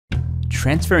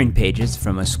Transferring pages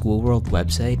from a SchoolWorld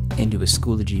website into a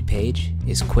Schoology page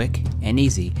is quick and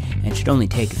easy and should only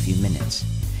take a few minutes.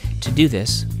 To do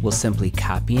this, we'll simply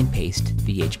copy and paste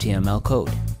the HTML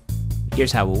code.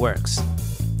 Here's how it works.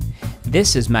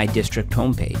 This is my district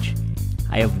homepage.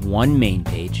 I have one main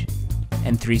page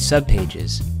and 3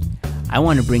 subpages. I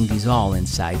want to bring these all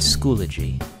inside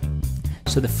Schoology.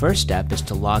 So the first step is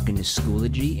to log into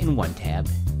Schoology in one tab,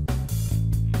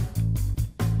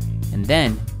 and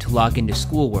then to log into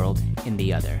SchoolWorld in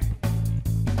the other.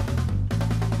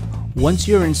 Once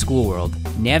you're in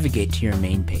SchoolWorld, navigate to your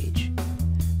main page.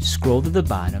 Scroll to the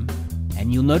bottom,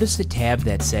 and you'll notice a tab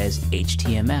that says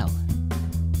HTML.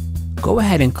 Go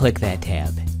ahead and click that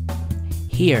tab.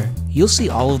 Here, you'll see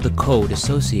all of the code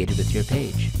associated with your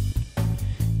page.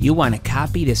 You'll want to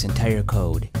copy this entire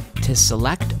code. To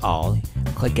select all,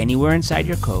 click anywhere inside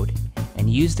your code and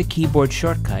use the keyboard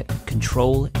shortcut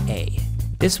Ctrl-A.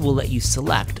 This will let you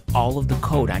select all of the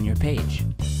code on your page.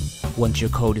 Once your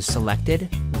code is selected,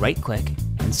 right-click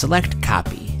and select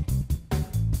Copy.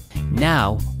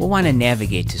 Now, we'll want to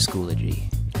navigate to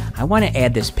Schoology. I want to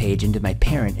add this page into my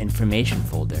parent information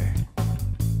folder.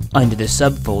 Under the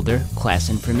subfolder Class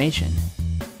Information,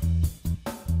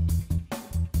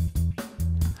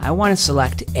 I want to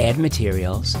select Add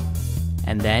Materials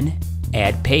and then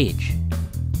Add Page.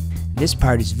 This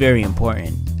part is very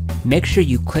important. Make sure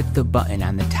you click the button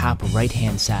on the top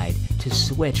right-hand side to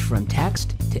switch from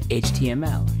text to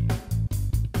HTML.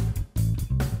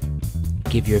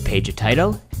 Give your page a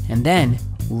title and then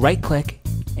right-click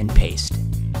and paste.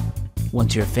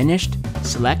 Once you're finished,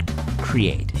 select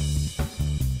Create.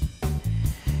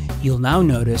 You'll now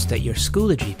notice that your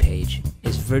Schoology page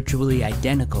is virtually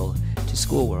identical to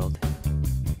SchoolWorld.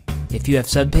 If you have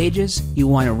subpages, you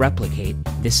want to replicate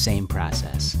this same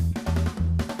process.